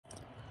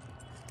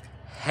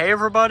Hey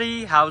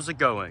everybody, how's it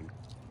going?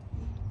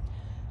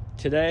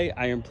 Today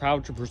I am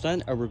proud to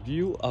present a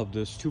review of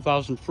this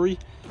 2003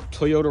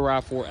 Toyota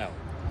RAV4L.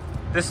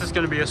 This is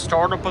going to be a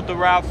startup of the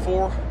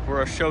RAV4 where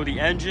I'll show the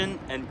engine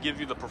and give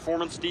you the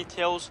performance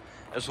details,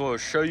 as well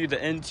as show you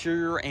the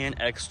interior and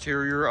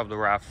exterior of the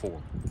RAV4.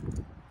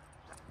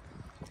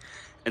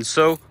 And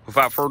so,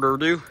 without further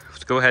ado,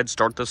 let's go ahead and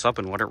start this up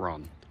and let it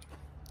run.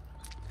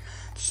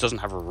 This doesn't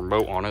have a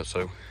remote on it,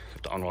 so I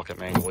have to unlock it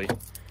manually.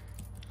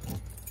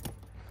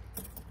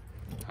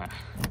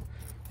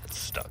 It's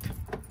stuck.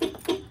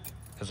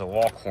 There's a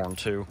walk horn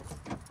too.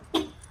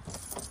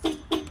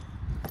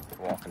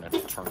 Walking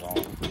it turns on.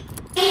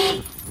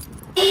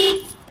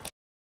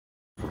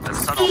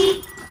 Let's set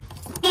off.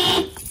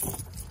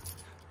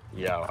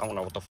 Yeah, I don't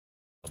know what the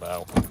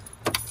about.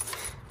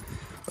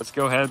 Let's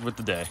go ahead with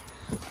the day.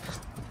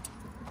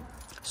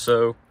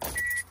 So,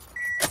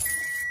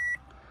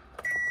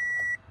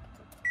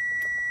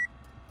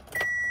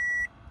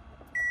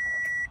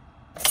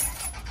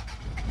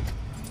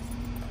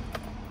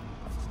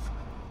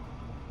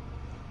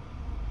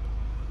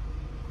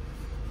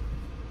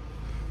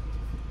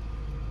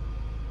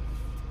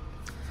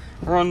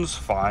 runs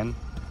fine,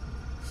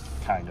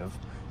 kind of.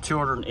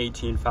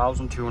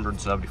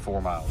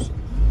 218,274 miles.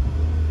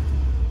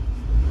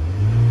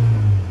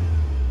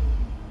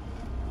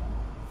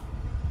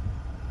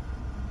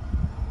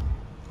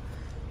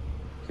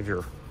 Give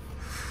your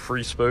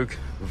free spoke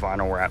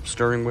vinyl wrap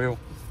steering wheel.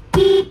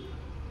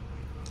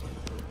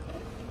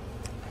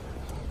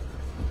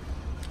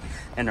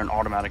 And an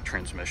automatic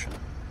transmission.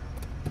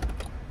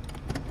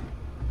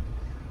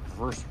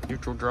 Reverse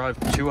neutral drive,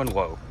 2 and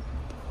low.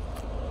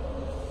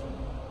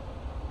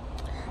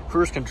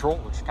 Cruise control,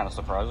 which is kind of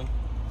surprising.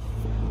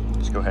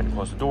 Let's go ahead and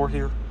close the door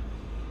here.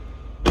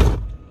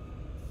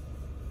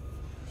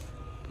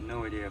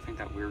 No idea, I think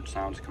that weird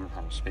sound's coming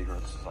from a speaker.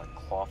 This is like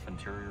cloth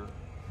interior.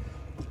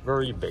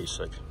 Very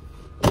basic.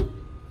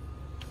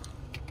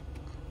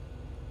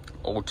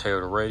 Old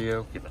Toyota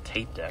radio. You have a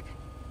tape deck.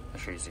 I'll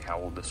show you how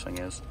old this thing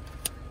is.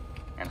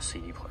 And a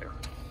CD player.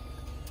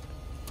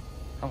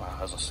 Oh wow, it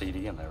has a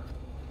CD in there.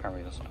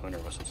 Apparently this owner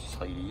listens to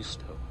CDs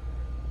still.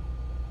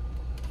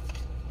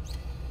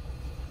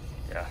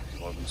 Yeah, he's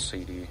loading the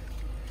CD.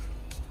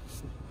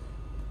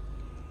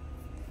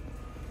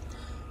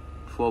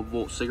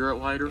 12-volt cigarette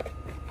lighter.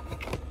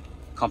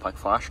 Compact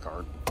flash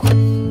card.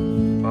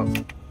 Oh,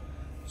 let's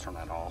turn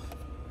that off.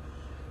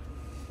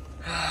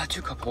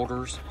 2 cup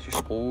holders.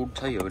 Just old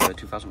Toyota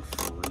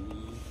 2003.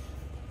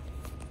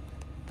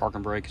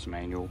 Parking brake is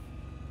manual.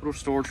 Little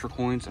storage for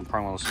coins, and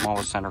probably one of the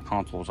smallest center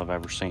consoles I've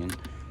ever seen.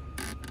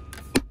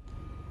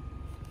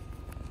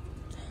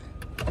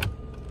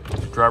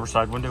 Driver's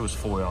side window is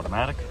fully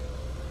automatic.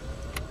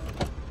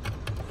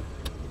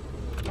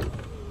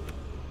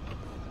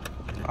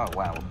 Oh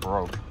wow, it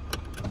broke.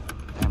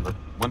 Damn, the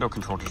window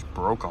control just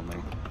broke on me.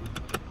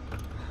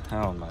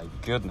 Oh my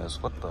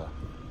goodness, what the?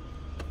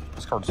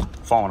 This car's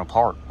falling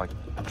apart. Like,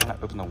 I'm trying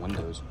to open the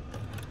windows.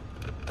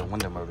 The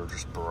window motor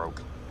just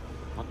broke.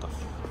 What the?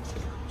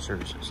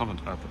 Seriously,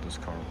 something's up with this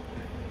car.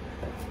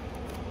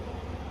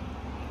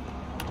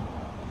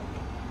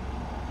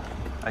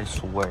 I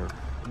swear.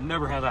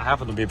 Never had that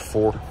happen to me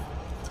before.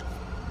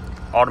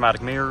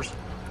 Automatic mirrors,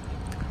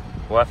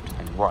 left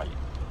and right.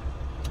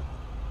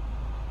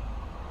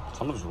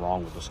 Something's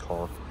wrong with this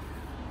car.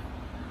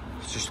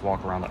 Let's just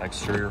walk around the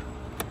exterior.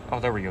 Oh,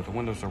 there we go. The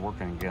windows are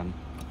working again.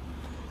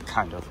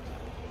 Kind of.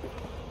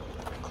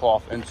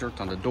 Cloth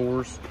insert on the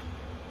doors.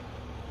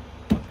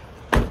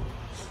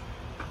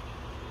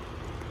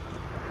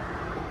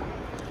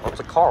 That's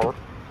a car.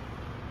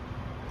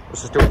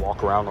 Let's just do a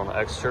walk around on the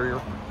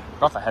exterior.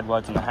 Not the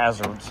headlights and the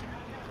hazards.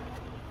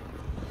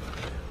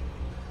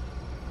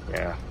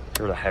 Yeah,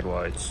 here are the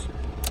headlights.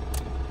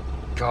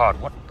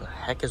 God, what the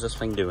heck is this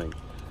thing doing?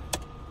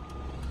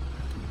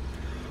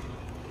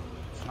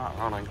 Not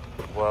running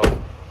well.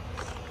 You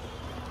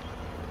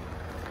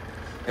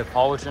have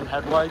halogen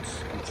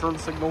headlights and turn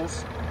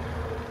signals,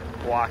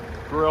 black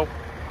grille,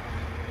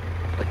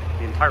 like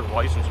the entire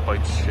license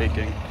plate's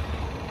shaking.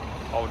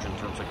 Halogen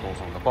turn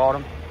signals on the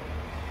bottom.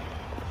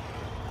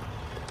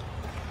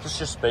 This is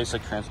just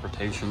basic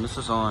transportation. This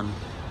is on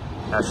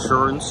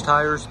Assurance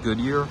tires,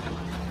 Goodyear,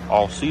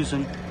 all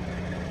season.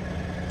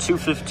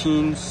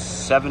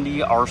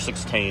 215/70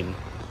 R16.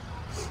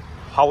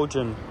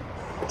 Halogen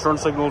turn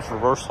signals,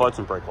 reverse lights,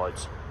 and brake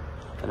lights.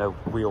 And a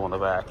wheel on the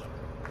back.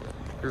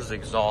 Here's the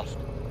exhaust.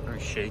 Very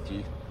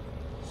shaky.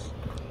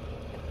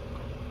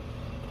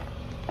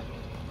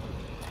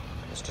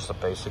 It's just a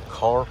basic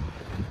car.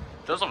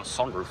 It does have a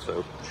sunroof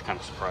though, which is kind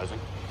of surprising.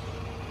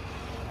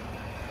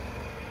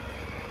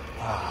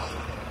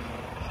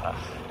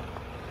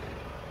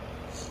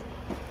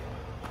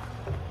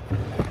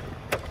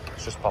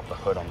 Let's just pop the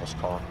hood on this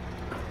car.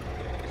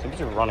 Seems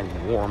to be running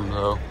warm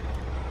though.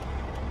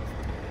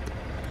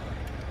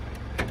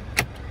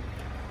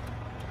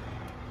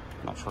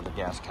 Not sure the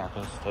gas cap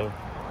is too.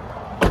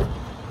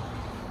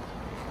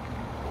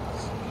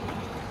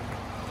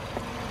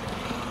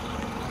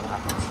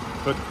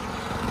 But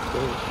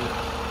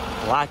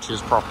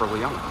latches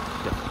properly on it.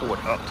 You have to pull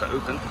it up to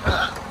open.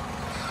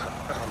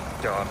 Oh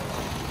my god.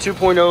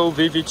 2.0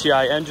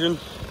 VVTi engine.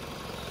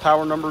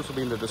 Power numbers will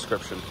be in the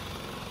description.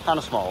 Kind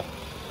of small.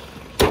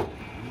 There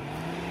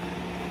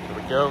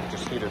we go.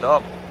 Just heat it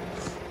up.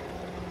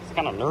 It's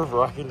kind of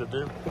nerve-wracking to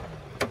do.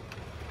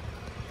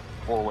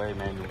 4-way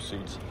manual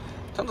seats.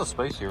 Tons of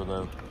space here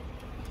though.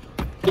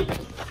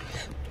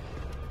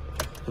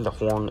 And the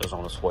horn is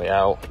on its way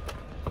out.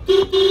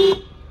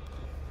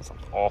 It's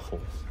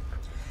awful.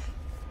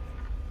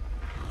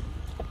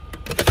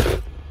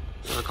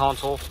 The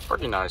console,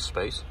 pretty nice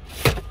space.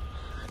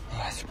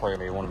 It's probably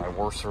gonna be one of my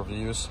worst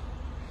reviews.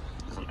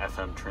 It's an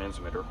FM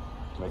transmitter.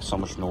 It makes so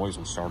much noise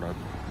when startup.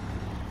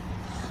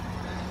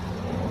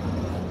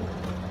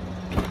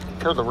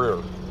 Here are the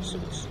rear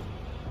seats.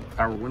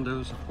 Power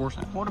windows, of course.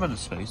 A little bit of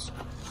space.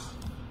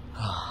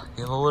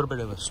 You have a little bit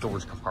of a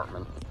storage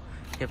compartment.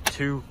 You have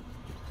 2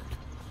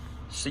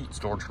 seat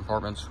storage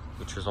compartments,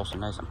 which is also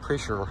nice. I'm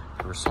pretty sure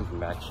there's something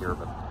back here,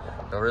 but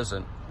there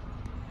isn't.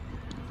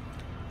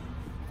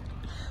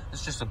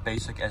 It's just a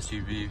basic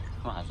SUV.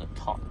 Well, it has a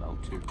top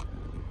mount too.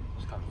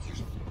 It's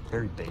just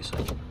very basic.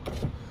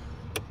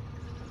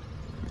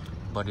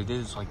 But it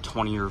is like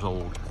 20 years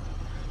old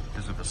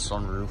because of the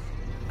sunroof.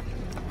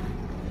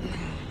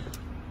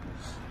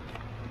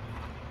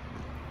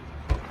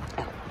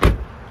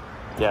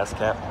 Gas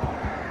cap.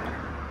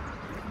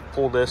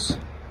 Pull this,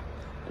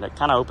 and it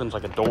kind of opens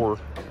like a door.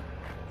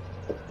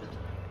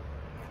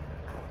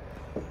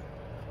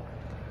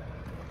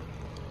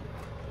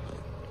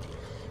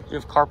 You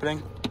have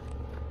carpeting.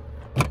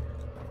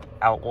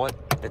 Outlet.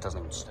 It doesn't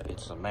even stay.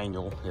 It's a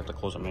manual. You have to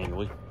close it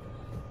manually.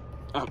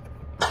 Oh,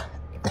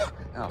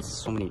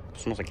 so many. It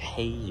smells like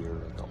hay here.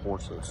 The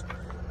horses.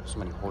 So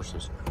many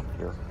horses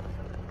here.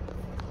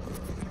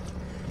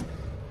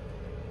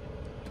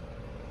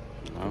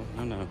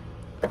 No.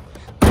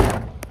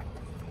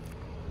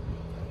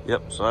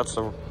 Yep, so that's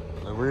the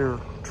rear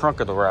trunk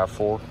of the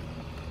RAV4.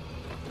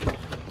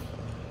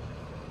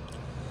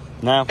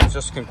 Now, let's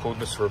just conclude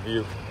this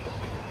review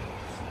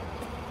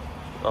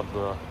of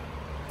the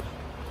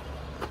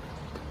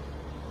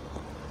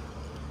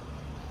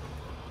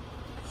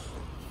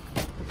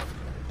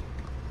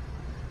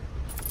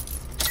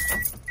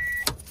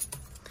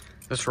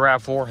this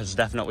RAV4 has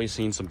definitely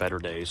seen some better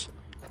days,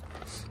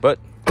 but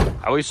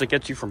at least it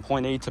gets you from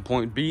point A to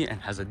point B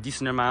and has a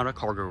decent amount of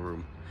cargo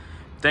room.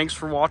 Thanks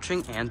for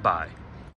watching, and bye.